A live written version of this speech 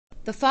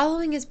The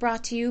following is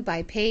brought to you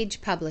by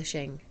Page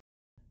Publishing.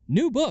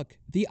 New book,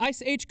 The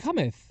Ice Age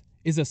Cometh,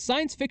 is a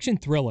science fiction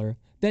thriller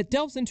that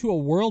delves into a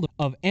world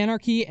of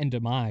anarchy and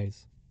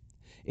demise.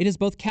 It is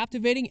both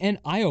captivating and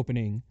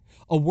eye-opening,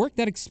 a work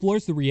that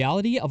explores the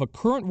reality of a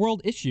current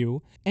world issue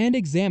and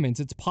examines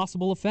its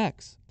possible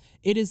effects.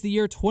 It is the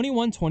year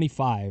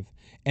 2125,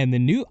 and the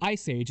new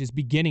Ice Age is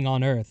beginning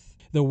on Earth.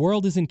 The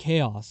world is in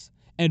chaos,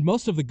 and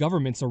most of the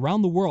governments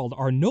around the world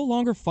are no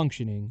longer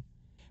functioning.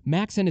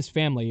 Max and his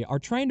family are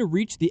trying to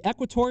reach the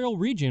equatorial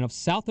region of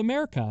South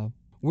America,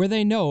 where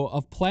they know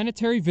of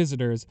planetary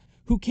visitors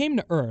who came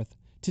to Earth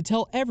to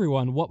tell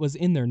everyone what was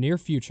in their near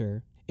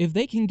future. If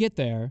they can get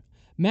there,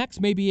 Max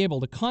may be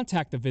able to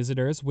contact the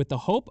visitors with the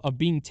hope of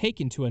being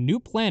taken to a new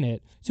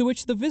planet to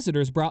which the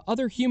visitors brought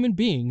other human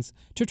beings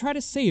to try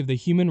to save the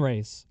human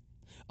race.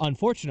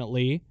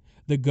 Unfortunately,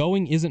 the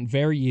going isn't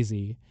very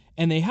easy,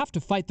 and they have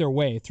to fight their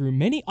way through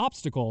many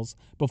obstacles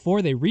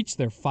before they reach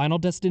their final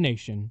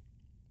destination.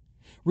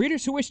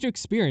 Readers who wish to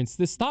experience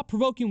this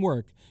thought-provoking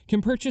work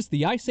can purchase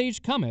The Ice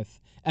Age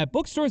Cometh at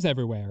bookstores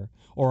everywhere,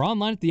 or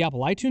online at the Apple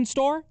iTunes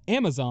Store,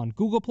 Amazon,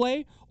 Google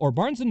Play, or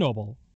Barnes & Noble.